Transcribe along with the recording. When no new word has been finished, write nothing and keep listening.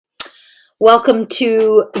Welcome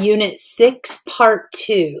to Unit 6, Part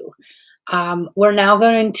 2. We're now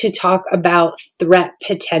going to talk about threat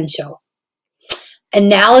potential.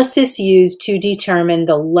 Analysis used to determine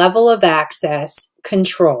the level of access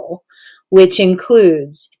control, which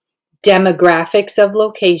includes demographics of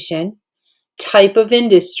location, type of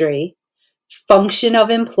industry, function of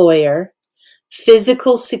employer,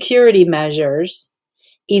 physical security measures,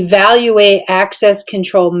 evaluate access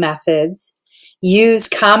control methods, use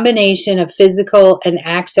combination of physical and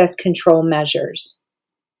access control measures.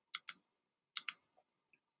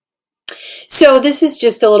 So this is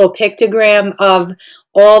just a little pictogram of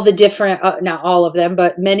all the different, not all of them,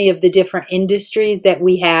 but many of the different industries that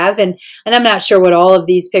we have. And I'm not sure what all of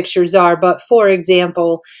these pictures are, but for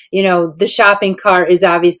example, you know, the shopping cart is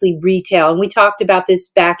obviously retail. And we talked about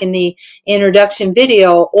this back in the introduction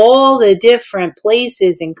video, all the different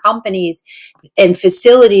places and companies and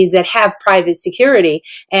facilities that have private security.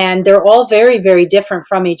 And they're all very, very different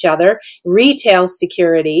from each other. Retail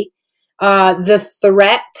security. The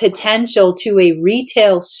threat potential to a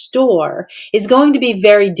retail store is going to be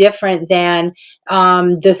very different than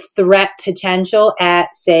the threat potential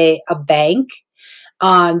at, say, a bank.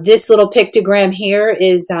 This little pictogram here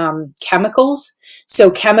is chemicals.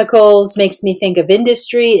 So chemicals makes me think of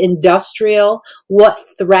industry, industrial, what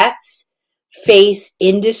threats face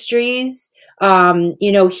industries.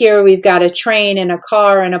 You know, here we've got a train and a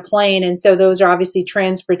car and a plane, and so those are obviously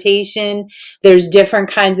transportation. There's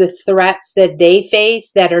different kinds of threats that they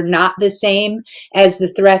face that are not the same as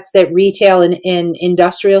the threats that retail and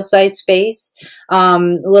industrial sites face. A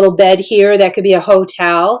little bed here, that could be a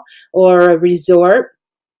hotel or a resort.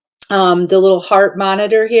 The little heart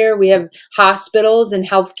monitor here, we have hospitals and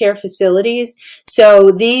healthcare facilities.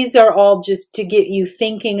 So these are all just to get you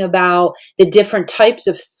thinking about the different types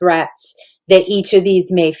of threats that each of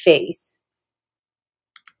these may face.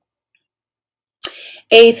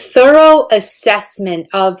 A thorough assessment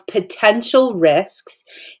of potential risks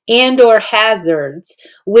and/or hazards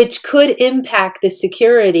which could impact the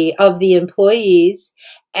security of the employees,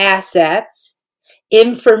 assets,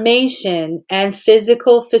 information, and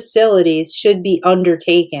physical facilities should be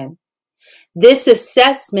undertaken. This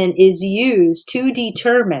assessment is used to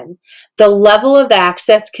determine the level of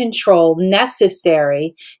access control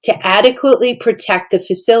necessary to adequately protect the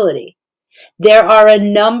facility. There are a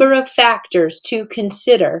number of factors to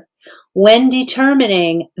consider when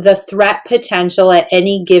determining the threat potential at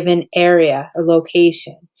any given area or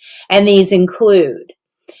location, and these include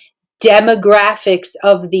demographics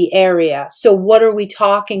of the area. So what are we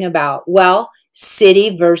talking about? Well,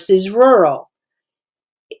 city versus rural.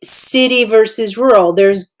 City versus rural.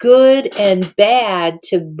 There's good and bad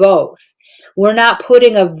to both. We're not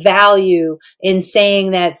putting a value in saying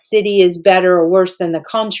that city is better or worse than the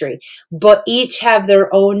country, but each have their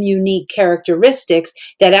own unique characteristics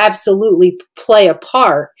that absolutely play a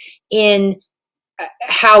part in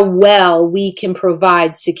how well we can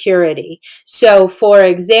provide security. So, for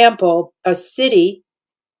example, a city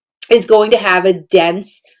is going to have a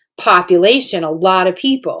dense population, a lot of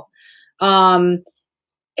people.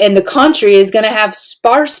 And the country is going to have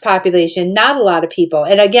sparse population, not a lot of people.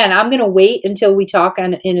 And again, I'm going to wait until we talk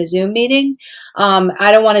in a Zoom meeting.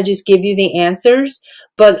 I don't want to just give you the answers,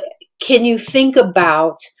 but can you think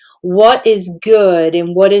about what is good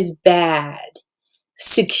and what is bad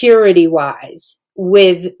security-wise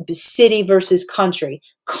with city versus country,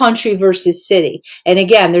 country versus city? And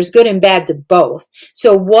again, there's good and bad to both.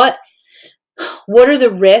 So what are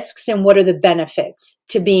the risks and what are the benefits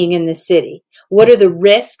to being in the city? What are the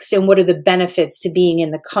risks and what are the benefits to being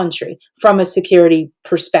in the country from a security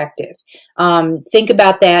perspective? Think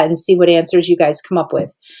about that and see what answers you guys come up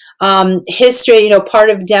with. History, you know, part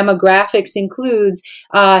of demographics includes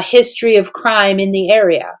history of crime in the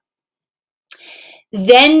area.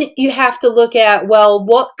 Then you have to look at, well,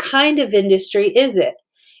 what kind of industry is it?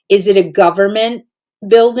 Is it a government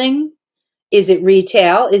building? Is it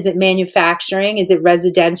retail? Is it manufacturing? Is it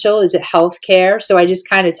residential? Is it healthcare? So I just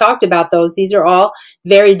kind of talked about those. These are all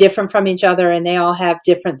very different from each other, and they all have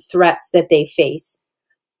different threats that they face.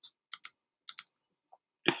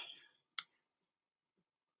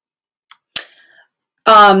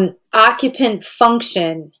 Occupant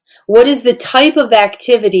function. What is the type of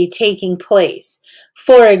activity taking place?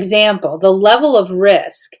 For example, the level of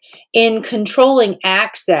risk in controlling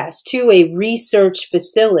access to a research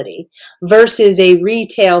facility versus a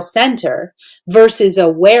retail center versus a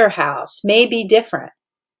warehouse may be different.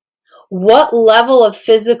 What level of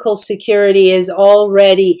physical security is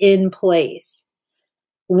already in place?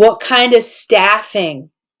 What kind of staffing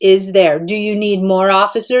is there? Do you need more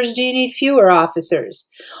officers? Do you need fewer officers?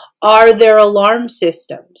 Are there alarm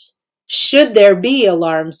systems? Should there be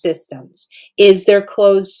alarm systems? Is there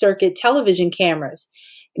closed circuit television cameras?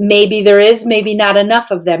 Maybe there is, maybe not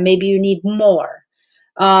enough of them. Maybe you need more.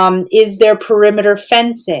 Is there perimeter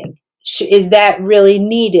fencing? Is that really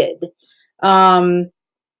needed?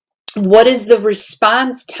 What is the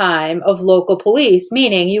response time of local police?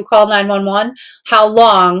 Meaning, you call 911, how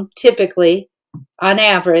long, typically, on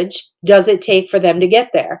average, does it take for them to get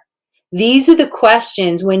there? These are the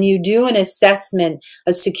questions when you do an assessment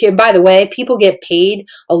of security. By the way, people get paid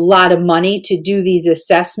a lot of money to do these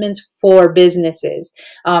assessments for businesses.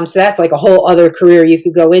 So that's like a whole other career you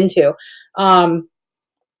could go into.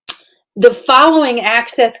 The following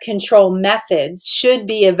access control methods should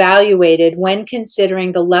be evaluated when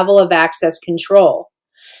considering the level of access control.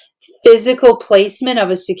 Physical placement of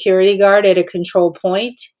a security guard at a control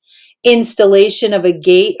point, installation of a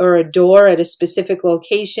gate or a door at a specific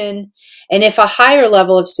location, and if a higher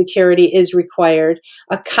level of security is required,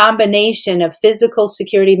 a combination of physical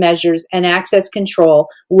security measures and access control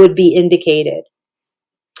would be indicated.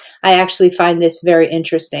 I actually find this very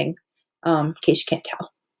interesting, in case you can't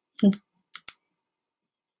tell.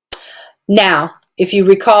 Now, if you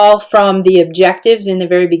recall from the objectives in the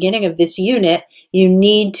very beginning of this unit, you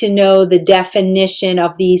need to know the definition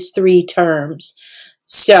of these three terms.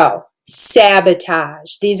 So,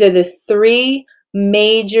 sabotage. These are the three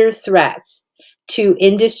major threats to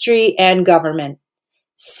industry and government.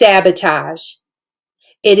 Sabotage.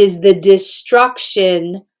 It is the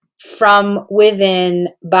destruction from within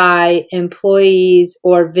by employees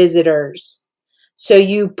or visitors. So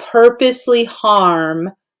you purposely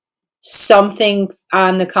harm something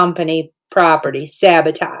on the company property,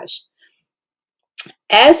 sabotage.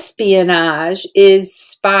 Espionage is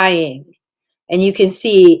spying. And you can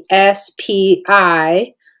see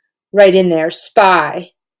S-P-I right in there,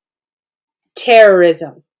 spy.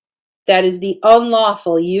 Terrorism. That is the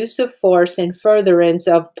unlawful use of force in furtherance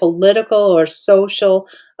of political or social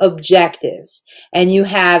objectives. And you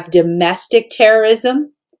have domestic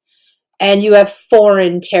terrorism and you have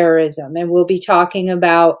foreign terrorism. And we'll be talking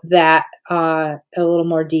about that a little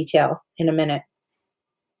more detail in a minute.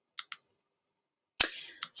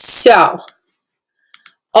 So,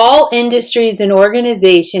 all industries and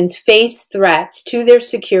organizations face threats to their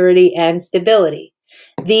security and stability.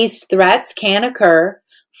 These threats can occur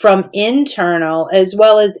from internal as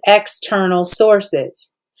well as external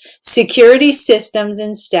sources. Security systems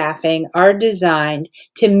and staffing are designed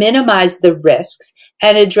to minimize the risks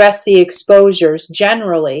and address the exposures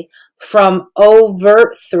generally from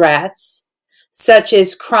overt threats such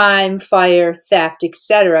as crime, fire, theft,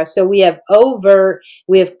 etc. So we have overt,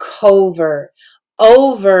 we have covert.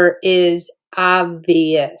 Overt is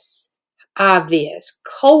obvious.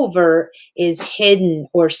 Covert is hidden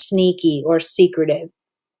or sneaky or secretive.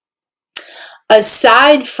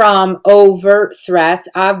 Aside from overt threats,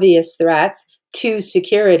 obvious threats to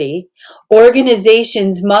security,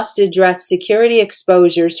 organizations must address security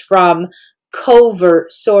exposures from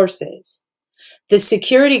covert sources. The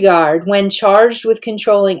security guard, when charged with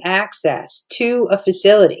controlling access to a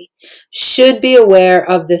facility, should be aware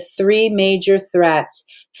of the three major threats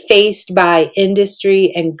faced by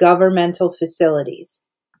industry and governmental facilities.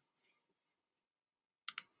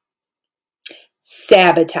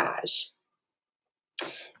 Sabotage.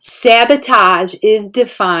 Sabotage is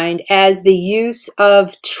defined as the use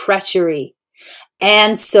of treachery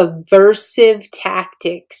and subversive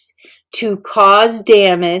tactics to cause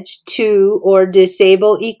damage to or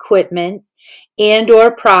disable equipment and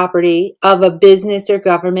or property of a business or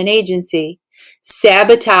government agency.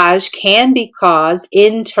 Sabotage can be caused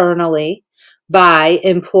internally by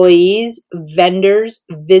employees, vendors,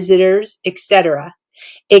 visitors, etc.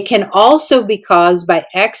 It can also be caused by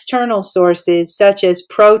external sources such as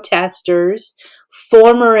protesters,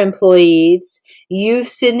 former employees,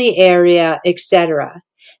 youths in the area, etc.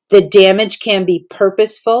 The damage can be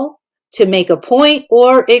purposeful to make a point,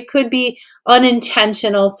 or it could be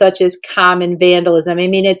unintentional, such as common vandalism. I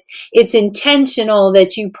mean, it's intentional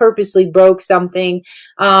that you purposely broke something,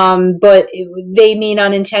 but they mean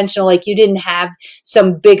unintentional, like you didn't have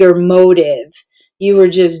some bigger motive. You were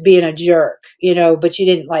just being a jerk, you know, but you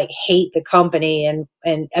didn't like hate the company, and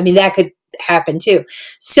I mean that could happen too.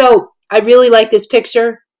 So I really like this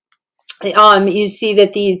picture. You see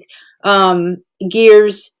that these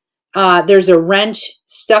gears, there's a wrench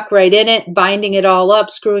stuck right in it, binding it all up,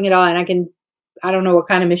 screwing it all, and I don't know what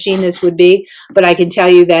kind of machine this would be, but I can tell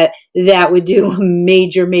you that that would do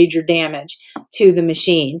major, major damage to the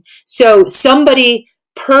machine. So somebody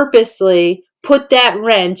purposely put that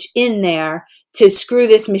wrench in there to screw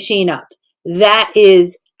this machine up. That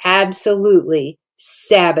is absolutely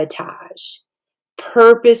sabotage.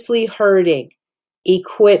 purposely hurting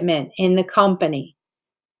equipment in the company,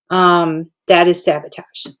 that is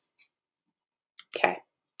sabotage. Okay.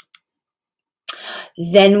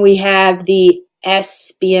 Then we have the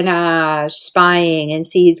espionage, spying, and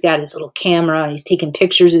see, he's got his little camera and he's taking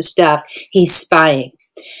pictures of stuff. He's spying.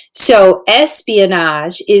 So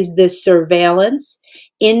espionage is the surveillance,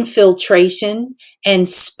 infiltration, and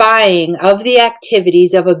spying of the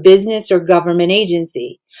activities of a business or government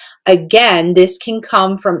agency. Again, this can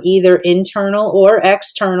come from either internal or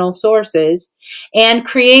external sources and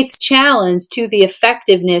creates challenge to the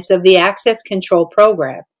effectiveness of the access control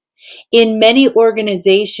program. In many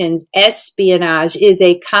organizations, espionage is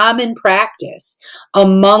a common practice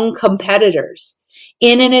among competitors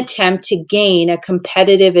in an attempt to gain a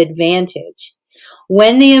competitive advantage.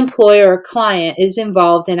 When the employer or client is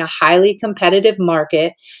involved in a highly competitive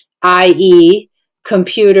market, i.e.,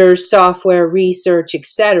 computer, software, research,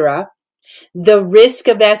 etc., the risk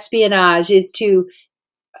of espionage is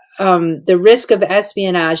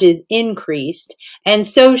increased, and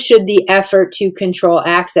so should the effort to control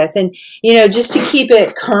access. And, just to keep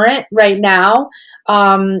it current right now,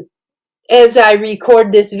 as I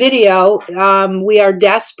record this video, we are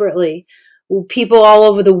desperately, people all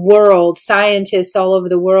over the world, scientists all over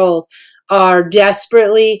the world, are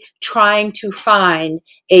desperately trying to find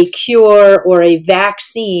a cure or a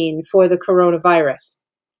vaccine for the coronavirus.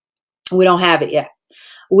 We don't have it yet.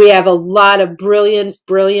 We have a lot of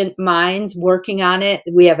brilliant minds working on it.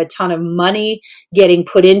 We have a ton of money getting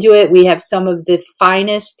put into it. We have some of the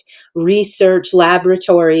finest research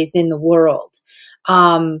laboratories in the world.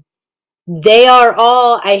 They are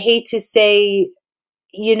all, I hate to say,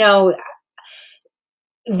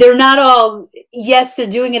 they're not all, yes, they're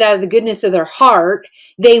doing it out of the goodness of their heart.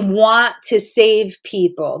 They want to save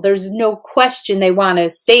people. There's no question they want to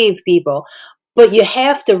save people. But you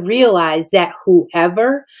have to realize that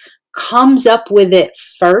whoever comes up with it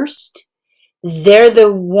first, they're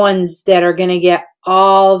the ones that are going to get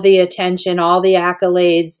all the attention, all the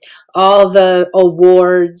accolades, all the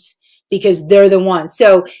awards, because they're the ones.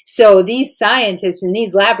 So these scientists in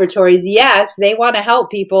these laboratories, yes, they want to help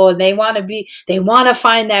people and they want to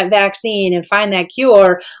find that vaccine and find that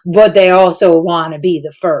cure, but they also want to be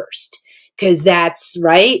the first, because that's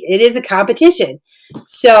right. It is a competition.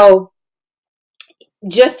 So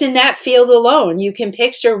just in that field alone, you can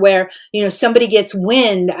picture where, somebody gets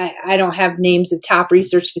wind. I don't have names of top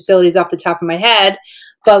research facilities off the top of my head,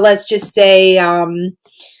 but let's just say,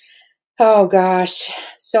 oh gosh,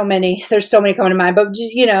 so many. There's so many coming to mind. But,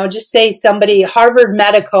 just say somebody, Harvard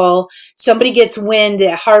Medical, somebody gets wind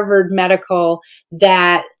at Harvard Medical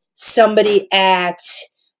that somebody at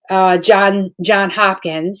John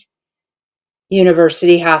Hopkins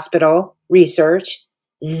University Hospital Research,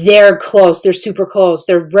 they're close. They're super close.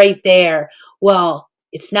 They're right there. Well,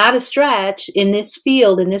 it's not a stretch in this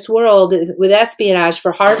field, in this world with espionage,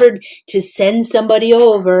 for Harvard to send somebody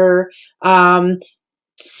over,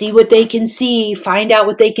 see what they can see, find out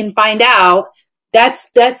what they can find out.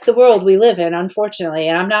 That's the world we live in, unfortunately.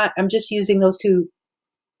 And I'm just using those two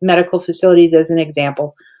medical facilities as an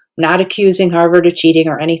example. I'm not accusing Harvard of cheating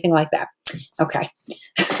or anything like that. Okay.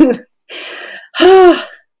 All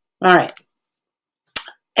right.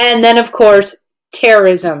 And then, of course,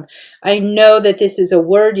 terrorism. I know that this is a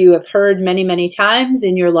word you have heard many, many times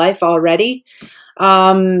in your life already.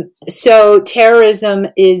 So terrorism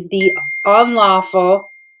is the unlawful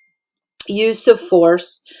use of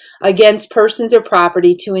force against persons or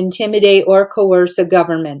property to intimidate or coerce a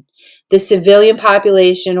government, the civilian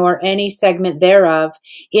population, or any segment thereof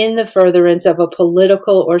in the furtherance of a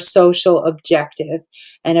political or social objective.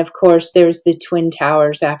 And of course, there's the Twin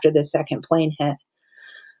Towers after the second plane hit.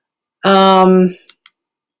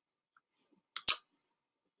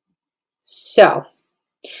 So,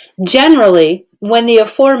 generally, when the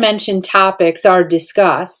aforementioned topics are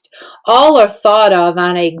discussed, all are thought of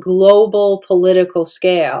on a global political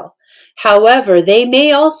scale. However, they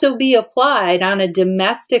may also be applied on a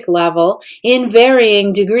domestic level in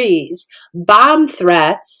varying degrees. Bomb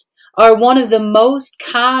threats are one of the most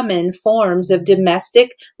common forms of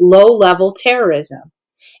domestic low-level terrorism,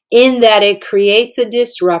 in that it creates a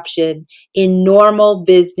disruption in normal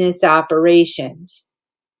business operations.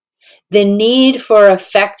 The need for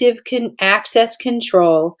effective access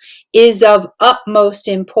control is of utmost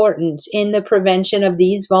importance in the prevention of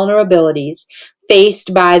these vulnerabilities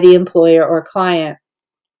faced by the employer or client.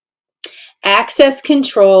 Access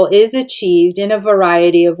control is achieved in a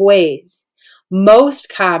variety of ways.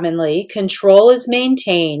 Most commonly, control is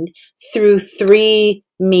maintained through three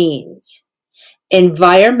means: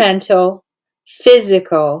 environmental,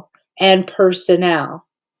 physical, and personnel.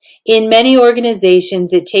 In many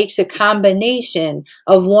organizations, it takes a combination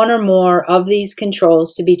of one or more of these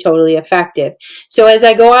controls to be totally effective. So as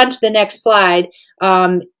I go on to the next slide,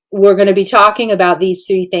 we're going to be talking about these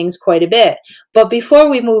three things quite a bit. But before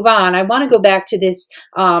we move on, I want to go back to this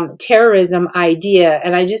terrorism idea,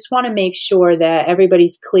 and I just want to make sure that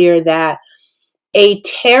everybody's clear that a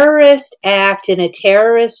terrorist act and a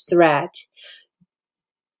terrorist threat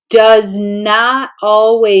does not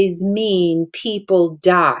always mean people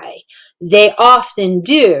die. They often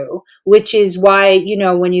do, which is why, you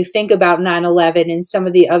know, when you think about 9/11 and some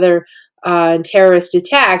of the other terrorist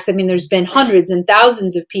attacks, I mean, there's been hundreds and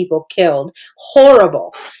thousands of people killed.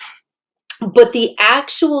 Horrible. But the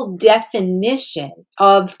actual definition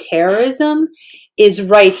of terrorism is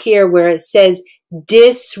right here where it says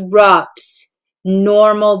disrupts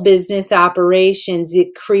normal business operations.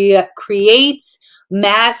 It creates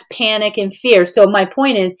mass panic and fear. So my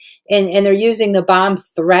point is, and they're using the bomb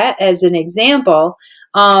threat as an example,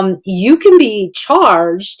 you can be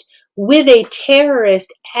charged with a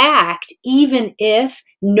terrorist act even if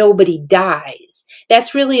nobody dies.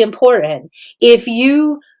 That's really important. If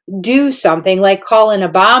you do something like call in a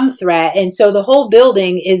bomb threat, and so the whole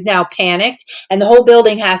building is now panicked and the whole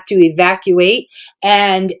building has to evacuate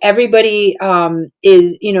and everybody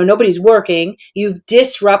is, you know, nobody's working, you've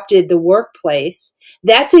disrupted the workplace,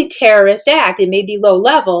 that's a terrorist act. It may be low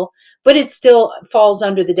level, but it still falls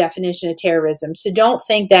under the definition of terrorism. So don't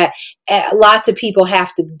think that lots of people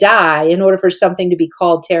have to die in order for something to be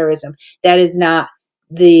called terrorism. That is not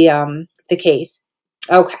the case.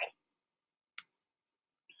 Okay.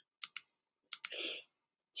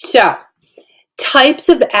 So, types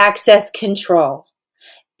of access control.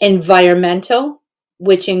 Environmental,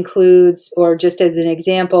 which includes, or just as an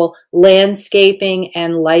example, landscaping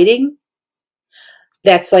and lighting.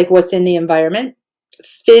 That's like what's in the environment.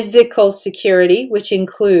 Physical security, which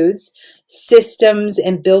includes systems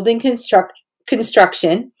and building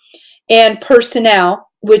construction. And personnel,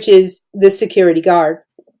 which is the security guard.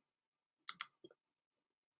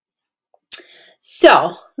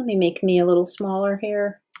 So, let me make me a little smaller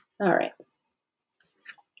here. All right.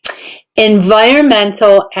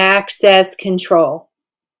 Environmental access control.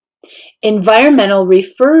 Environmental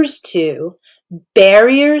refers to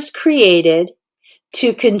barriers created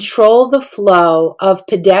to control the flow of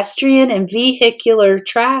pedestrian and vehicular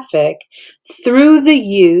traffic through the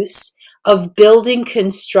use of building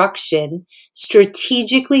construction,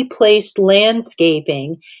 strategically placed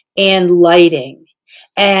landscaping, and lighting.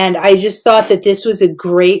 And I just thought that this was a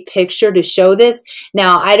great picture to show this.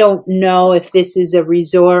 Now, I don't know if this is a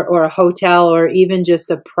resort or a hotel or even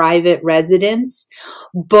just a private residence,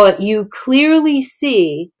 but you clearly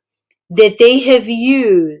see that they have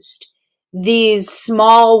used these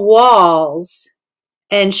small walls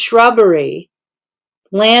and shrubbery,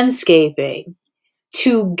 landscaping,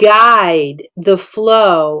 to guide the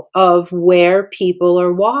flow of where people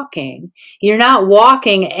are walking. You're not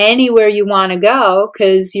walking anywhere you want to go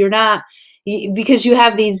because you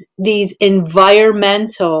have these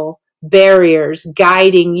environmental barriers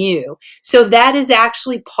guiding you. So that is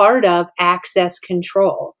actually part of access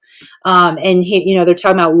control. And you know, they're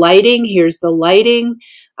talking about lighting. Here's the lighting.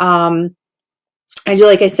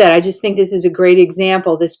 Like I said, I just think this is a great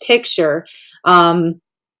example, this picture,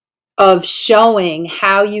 of showing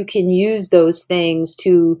how you can use those things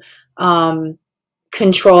to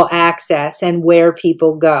control access and where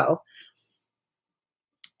people go.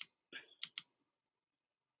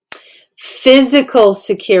 Physical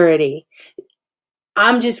security.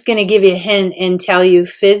 I'm just going to give you a hint and tell you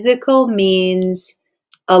physical means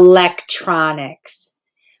electronics.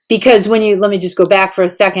 Because when you, let me just go back for a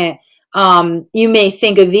second. You may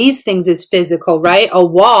think of these things as physical, right? A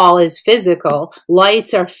wall is physical.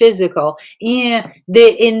 Lights are physical. Yeah,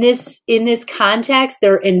 in this context,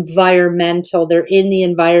 they're environmental. They're in the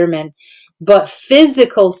environment. But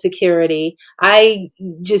physical security, I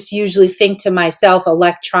just usually think to myself,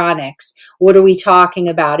 electronics. What are we talking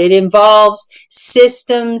about? It involves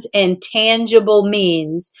systems and tangible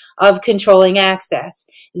means of controlling access.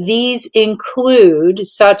 These include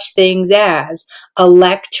such things as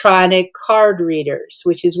electronic card readers,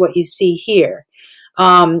 which is what you see here,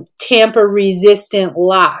 tamper-resistant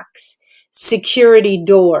locks, security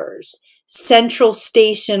doors, central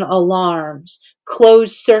station alarms,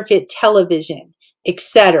 closed-circuit television,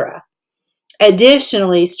 etc.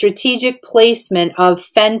 Additionally, strategic placement of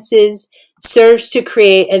fences serves to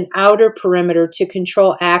create an outer perimeter to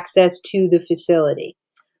control access to the facility.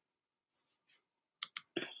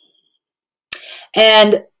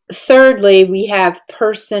 And thirdly, we have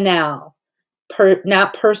personnel.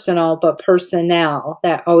 Not personal, but personnel.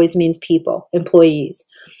 That always means people, employees.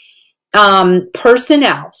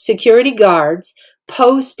 Personnel, security guards,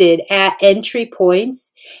 posted at entry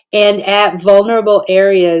points and at vulnerable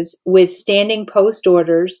areas with standing post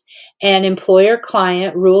orders and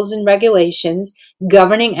employer-client rules and regulations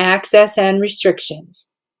governing access and restrictions.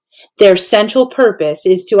 Their central purpose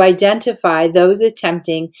is to identify those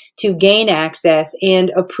attempting to gain access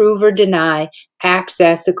and approve or deny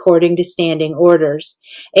access according to standing orders.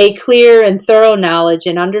 A clear and thorough knowledge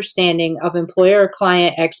and understanding of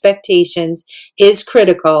employer-client expectations is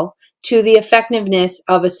critical to the effectiveness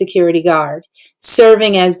of a security guard,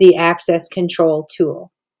 serving as the access control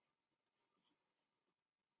tool.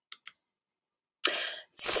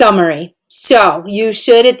 Summary. So you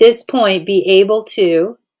should at this point be able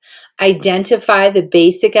to identify the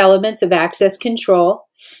basic elements of access control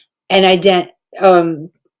and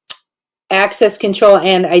access control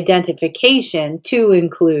and identification to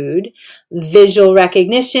include visual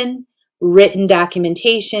recognition, written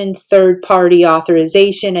documentation, third-party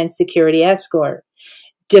authorization, and security escort.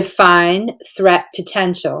 Define threat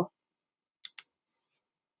potential.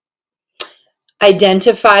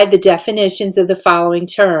 Identify the definitions of the following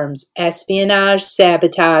terms: espionage,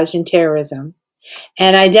 sabotage, and terrorism.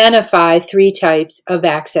 And identify 3 types of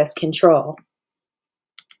access control.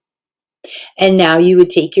 And now you would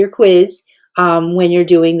take your quiz when you're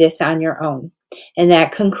doing this on your own. And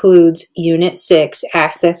that concludes Unit 6,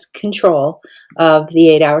 Access Control of the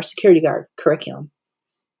 8-Hour Security Guard curriculum.